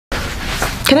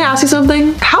Can I ask you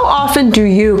something? How often do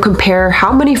you compare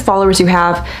how many followers you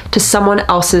have to someone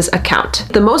else's account?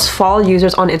 The most followed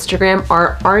users on Instagram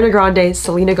are Ariana Grande,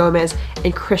 Selena Gomez,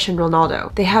 and Cristiano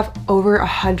Ronaldo. They have over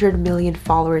 100 million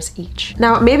followers each.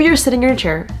 Now, maybe you're sitting in your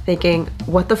chair thinking,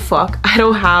 what the fuck? I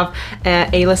don't have an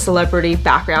A-list celebrity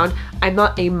background. I'm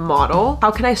not a model.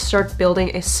 How can I start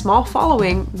building a small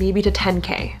following, maybe to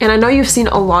 10K? And I know you've seen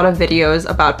a lot of videos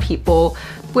about people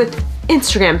with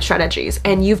Instagram strategies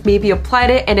and you've maybe applied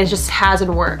it and it just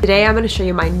hasn't worked. Today, I'm gonna show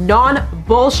you my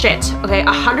non-bullshit, okay,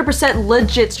 100%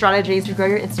 legit strategies to grow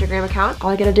your Instagram account. All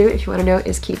I gotta do, if you wanna know,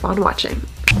 is keep on watching.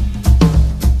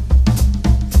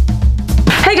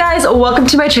 Hey guys, welcome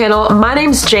to my channel. My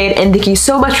name's Jade and thank you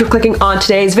so much for clicking on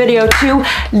today's video.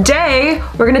 Today,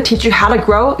 we're gonna teach you how to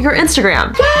grow your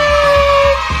Instagram.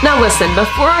 Now listen,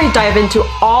 before I dive into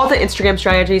all the Instagram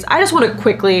strategies, I just want to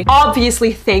quickly,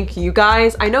 obviously thank you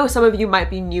guys. I know some of you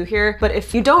might be new here, but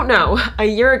if you don't know, a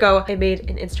year ago, I made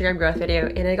an Instagram growth video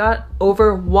and I got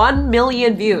over 1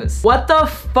 million views. What the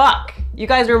fuck? You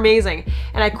guys are amazing.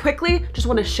 And I quickly just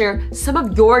want to share some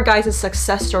of your guys'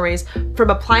 success stories from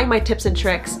applying my tips and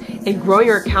tricks and grow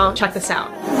your account. Check this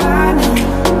out.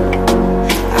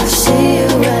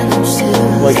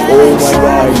 Like, oh my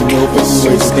god, no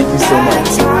viewers, thank you so much.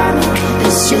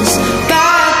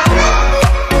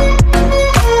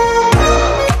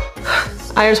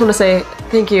 I just want to say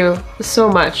thank you so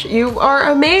much. You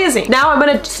are amazing. Now I'm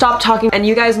gonna stop talking and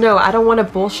you guys know I don't want to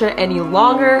bullshit any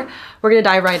longer. We're gonna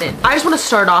dive right in. I just want to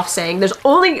start off saying there's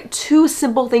only 2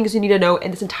 simple things you need to know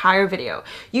in this entire video.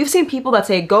 You've seen people that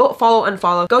say go follow,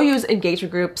 unfollow, go use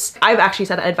engagement groups. I've actually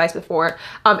said that advice before.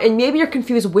 And maybe you're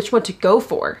confused which one to go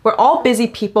for. We're all busy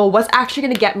people. What's actually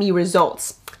gonna get me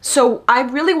results? So I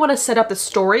really want to set up the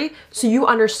story so you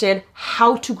understand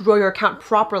how to grow your account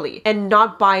properly and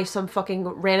not buy some fucking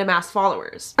random ass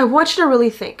followers. I want you to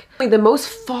really think. Like, the most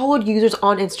followed users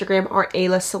on Instagram are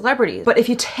A-list celebrities. But if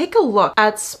you take a look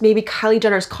at maybe Kylie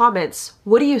Jenner's comments,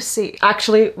 what do you see?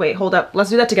 Actually, wait, hold up. Let's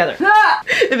do that together.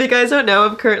 If you guys don't know,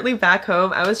 I'm currently back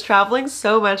home. I was traveling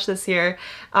so much this year,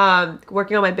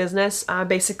 working on my business.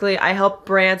 Basically, I help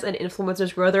brands and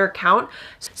influencers grow their account.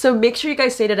 So make sure you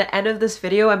guys stay to the end of this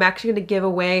video. I'm actually gonna give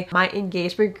away my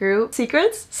engagement group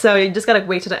secrets. So you just gotta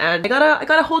wait to the end. I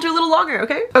gotta hold you a little longer,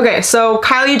 okay? Okay, so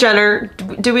Kylie Jenner,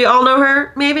 do we all know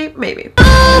her? Maybe? Maybe.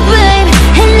 Oh, babe,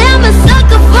 and I'm a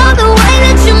sucker for the way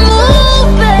that you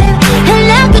move, babe,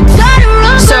 and I could try to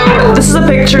run. So this is a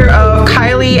picture of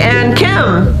Kylie and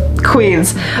Kim.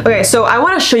 Queens. Okay, so I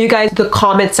want to show you guys the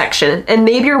comment section, and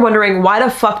maybe you're wondering, why the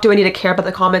fuck do I need to care about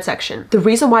the comment section? The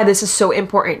reason why this is so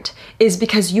important is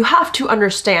because you have to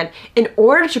understand, in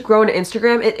order to grow an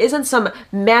Instagram, it isn't some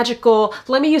magical,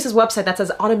 let me use this website that says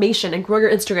automation and grow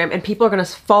your Instagram and people are gonna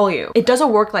follow you. It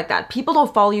doesn't work like that. People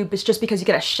don't follow you just because you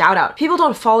get a shout out. People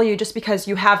don't follow you just because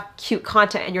you have cute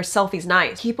content and your selfie's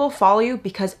nice. People follow you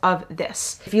because of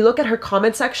this. If you look at her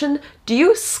comment section, do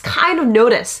you kind of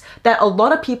notice that a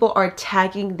lot of people are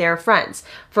tagging their friends?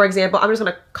 For example, I'm just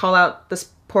gonna call out this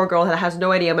poor girl that has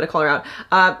no idea. I'm gonna call her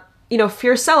out. You know,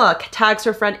 Fiercella tags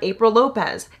her friend April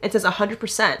Lopez. It says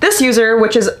 100%. This user,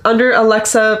 which is under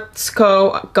Alexa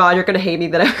Sco, God, you're gonna hate me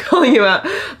that I'm calling you out,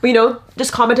 but you know,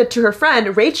 just commented to her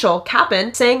friend Rachel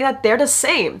Kappen saying that they're the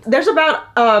same. There's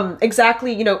about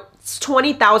exactly, you know,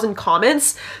 20,000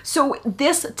 comments. So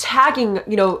this tagging,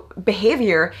 you know,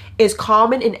 behavior is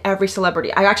common in every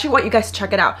celebrity. I actually want you guys to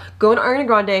check it out. Go on Ariana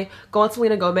Grande, go on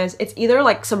Selena Gomez. It's either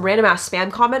like some random ass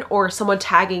spam comment or someone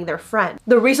tagging their friend.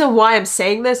 The reason why I'm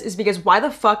saying this is because why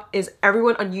the fuck is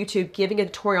everyone on YouTube giving a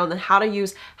tutorial on how to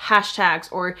use hashtags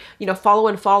or, you know, follow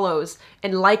and follows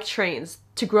and like trains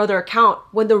to grow their account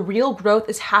when the real growth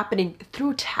is happening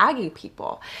through tagging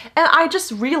people? And I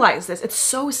just realized this. It's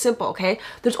so simple, okay?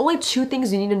 There's only 2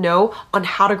 things you need to know on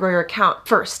how to grow your account.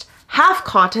 First, have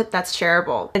content that's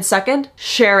shareable. And second,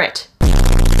 share it.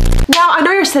 Now, I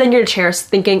know you're sitting in your chairs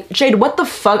thinking, Jade, what the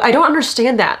fuck? I don't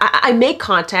understand that. I make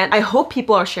content. I hope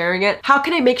people are sharing it. How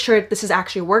can I make sure this is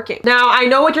actually working? Now, I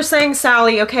know what you're saying,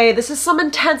 Sally, okay? This is some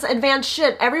intense advanced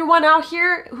shit. Everyone out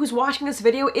here who's watching this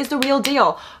video is the real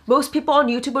deal. Most people on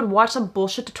YouTube would watch some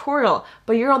bullshit tutorial,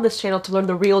 but you're on this channel to learn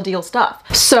the real deal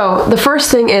stuff. So the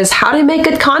first thing is, how do you make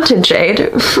good content,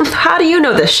 Jade? How do you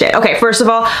know this shit? Okay, first of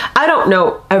all, I don't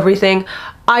know everything.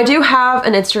 I do have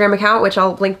an Instagram account, which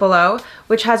I'll link below,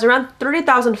 which has around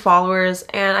 30,000 followers,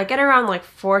 and I get around like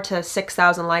 4,000 to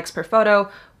 6,000 likes per photo,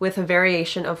 with a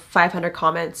variation of 500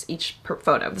 comments each per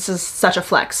photo. This is such a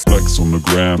flex. Flex on the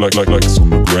gram, like on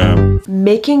the gram.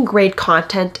 Making great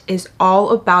content is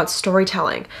all about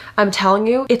storytelling. I'm telling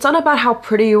you, it's not about how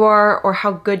pretty you are or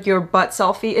how good your butt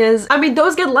selfie is. I mean,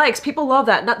 those get likes. People love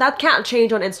that. That can't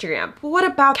change on Instagram. But what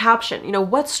about caption? You know,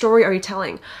 what story are you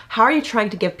telling? How are you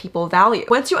trying to give people value?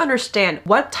 Once you understand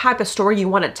what type of story you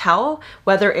want to tell,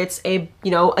 whether it's a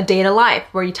day in a life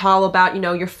where you tell about,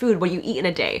 your food, what you eat in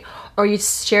a day, or you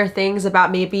share things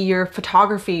about maybe your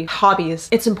photography hobbies,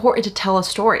 it's important to tell a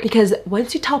story, because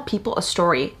once you tell people a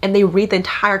story and they read the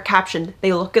entire caption,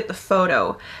 they look at the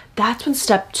photo, that's when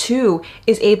step 2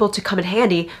 is able to come in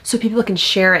handy so people can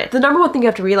share it. The number one thing you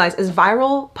have to realize is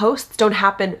viral posts don't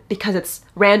happen because it's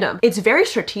random. It's very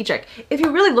strategic. If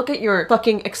you really look at your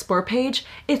fucking explore page,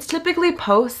 it's typically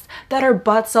posts that are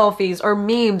butt selfies or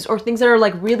memes or things that are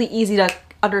like really easy to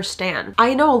understand.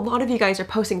 I know a lot of you guys are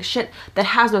posting shit that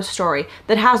has no story,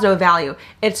 that has no value.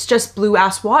 It's just blue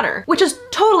ass water, which is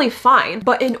totally fine.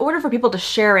 But in order for people to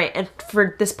share it and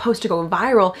for this post to go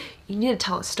viral, you need to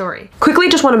tell a story. Quickly,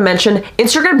 just want to mention,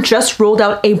 Instagram just rolled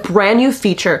out a brand new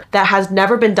feature that has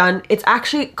never been done. It's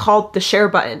actually called the share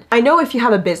button. I know if you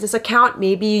have a business account,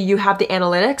 maybe you have the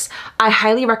analytics. I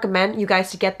highly recommend you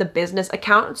guys to get the business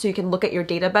account so you can look at your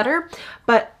data better.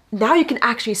 But now you can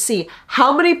actually see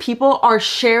how many people are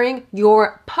sharing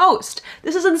your post.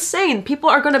 This is insane. People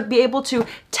are going to be able to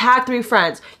tag 3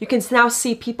 friends. You can now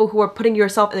see people who are putting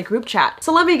yourself in a group chat.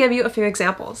 So let me give you a few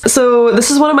examples. So this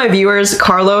is one of my viewers,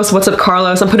 Carlos. What's up,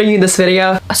 Carlos? I'm putting you in this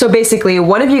video. So basically,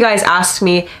 one of you guys asked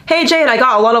me, hey Jade, I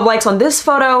got a lot of likes on this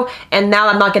photo and now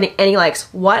I'm not getting any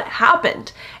likes. What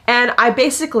happened? And I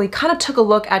basically kind of took a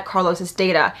look at Carlos's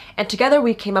data, and together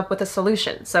we came up with a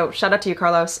solution. So shout out to you,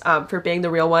 Carlos, for being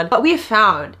the real one. What we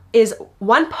found is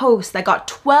one post that got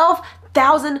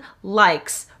 12,000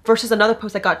 likes versus another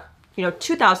post that got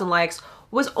 2,000 likes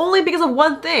was only because of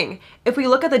one thing. If we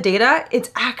look at the data, it's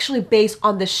actually based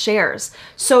on the shares.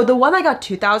 So the one that got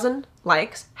 2,000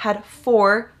 likes had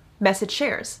 4 message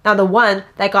shares. Now the one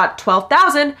that got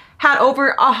 12,000 had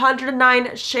over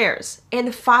 109 shares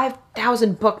and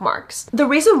 5,000 bookmarks. The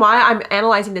reason why I'm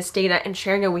analyzing this data and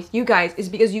sharing it with you guys is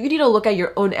because you need to look at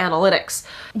your own analytics.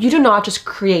 You do not just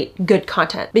create good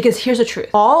content, because here's the truth.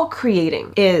 All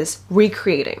creating is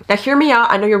recreating. Now hear me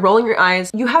out. I know you're rolling your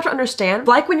eyes. You have to understand,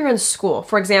 like when you're in school,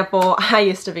 for example, I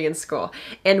used to be in school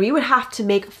and we would have to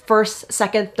make first,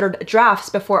 second, third drafts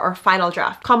before our final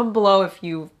draft. Comment below if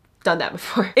you've done that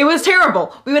before. It was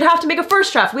terrible. We would have to make a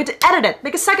first draft, we had to edit it,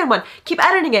 make a second one, keep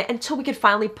editing it until we could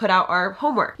finally put out our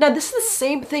homework. Now this is the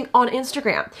same thing on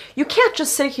Instagram. You can't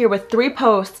just sit here with 3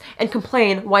 posts and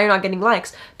complain why you're not getting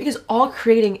likes, because all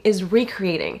creating is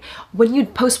recreating. When you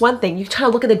post one thing, you try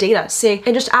to look at the data, say,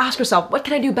 and just ask yourself, what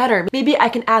can I do better? Maybe I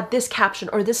can add this caption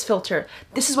or this filter.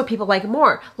 This is what people like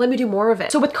more. Let me do more of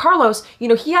it. So with Carlos,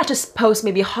 he had to post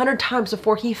maybe 100 times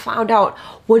before he found out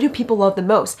what do people love the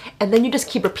most. And then you just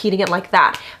keep repeating it like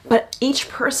that. But each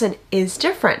person is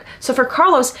different. So for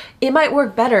Carlos, it might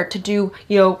work better to do,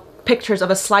 pictures of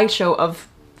a slideshow of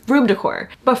room decor.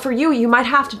 But for you, you might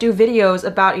have to do videos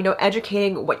about,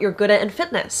 educating what you're good at in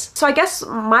fitness. So I guess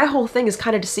my whole thing is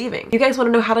kind of deceiving. You guys want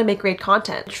to know how to make great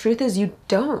content. The truth is you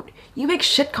don't. You make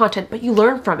shit content, but you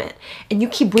learn from it and you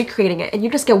keep recreating it and you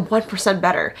just get 1%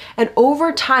 better. And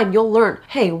over time, you'll learn,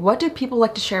 hey, what do people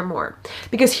like to share more?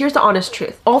 Because here's the honest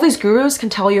truth. All these gurus can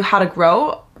tell you how to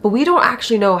grow, but we don't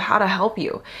actually know how to help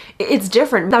you. It's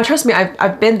different. Now, trust me,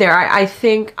 I've been there. I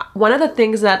think one of the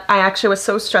things that I actually was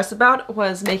so stressed about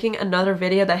was making another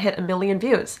video that hit 1 million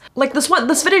views. Like this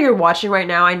video you're watching right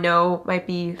now, I know might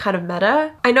be kind of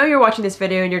meta. I know you're watching this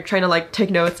video and you're trying to like take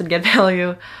notes and get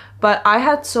value, but I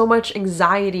had so much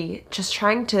anxiety just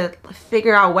trying to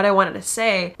figure out what I wanted to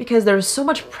say because there's so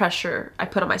much pressure I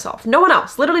put on myself. No one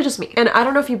else, literally just me. And I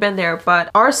don't know if you've been there,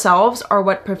 but ourselves are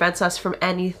what prevents us from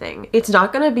anything. It's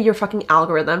not gonna be your fucking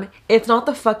algorithm. It's not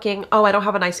the fucking, oh, I don't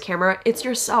have a nice camera. It's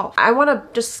yourself. I wanna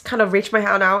just kind of reach my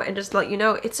hand out and just let you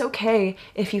know, it's okay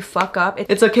if you fuck up.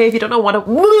 It's okay if you don't know what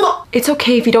to, it's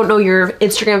okay if you don't know your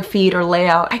Instagram feed or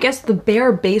layout. I guess the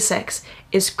bare basics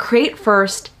is create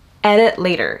first, edit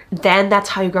later. Then that's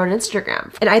how you grow on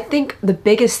Instagram. And I think the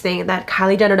biggest thing that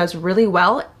Kylie Jenner does really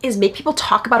well is make people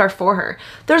talk about her for her.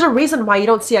 There's a reason why you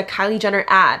don't see a Kylie Jenner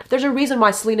ad. There's a reason why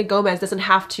Selena Gomez doesn't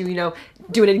have to,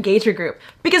 do an engagement group.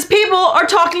 Because people are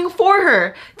talking for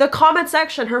her. The comment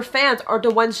section, her fans are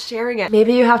the ones sharing it.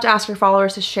 Maybe you have to ask your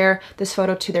followers to share this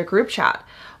photo to their group chat.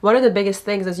 One of the biggest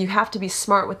things is you have to be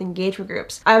smart with engagement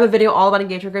groups. I have a video all about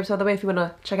engagement groups, by the way, if you want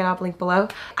to check it out, link below.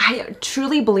 I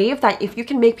truly believe that if you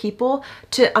can make people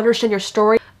to understand your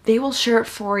story, they will share it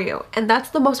for you. And that's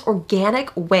the most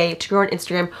organic way to grow on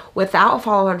Instagram without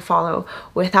follow and follow,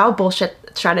 without bullshit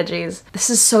strategies. This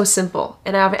is so simple.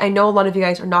 And I know a lot of you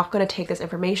guys are not going to take this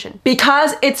information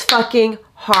because it's fucking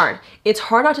hard. It's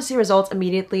hard not to see results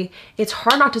immediately. It's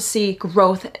hard not to see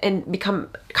growth and become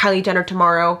Kylie Jenner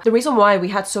tomorrow. The reason why we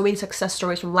had so many success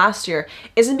stories from last year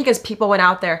isn't because people went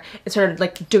out there and started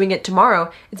like doing it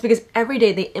tomorrow. It's because every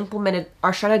day they implemented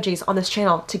our strategies on this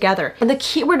channel together. And the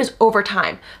key word is over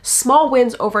time. Small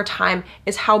wins over time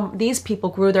is how these people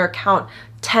grew their account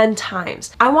 10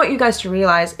 times. I want you guys to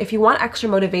realize if you want extra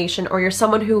motivation or you're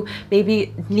someone who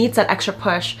maybe needs that extra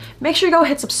push, make sure you go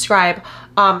hit subscribe.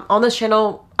 On this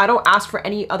channel, I don't ask for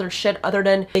any other shit other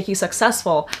than make you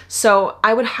successful. So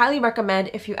I would highly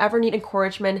recommend if you ever need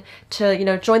encouragement to, you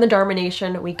know, join the Dharma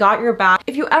Nation. We got your back.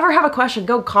 If you ever have a question,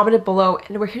 go comment it below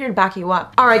and we're here to back you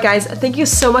up. All right, guys, thank you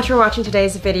so much for watching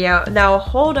today's video. Now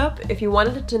hold up, if you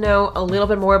wanted to know a little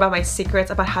bit more about my secrets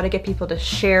about how to get people to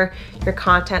share your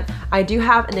content, I do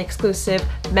have an exclusive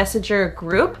messenger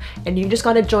group and you just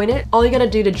gotta join it. All you gotta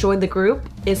do to join the group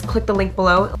is click the link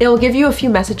below. It will give you a few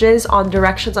messages on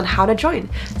directions on how to join.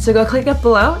 So go click it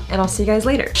below and I'll see you guys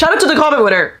later. Shout out to the comment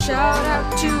winner. Shout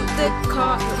out to the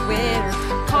comment winner.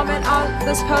 Comment on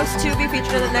this post to be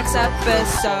featured in the next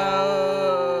episode.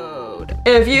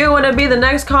 If you want to be the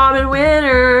next comment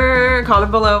winner,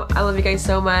 comment below. I love you guys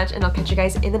so much and I'll catch you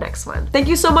guys in the next one. Thank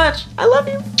you so much. I love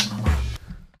you.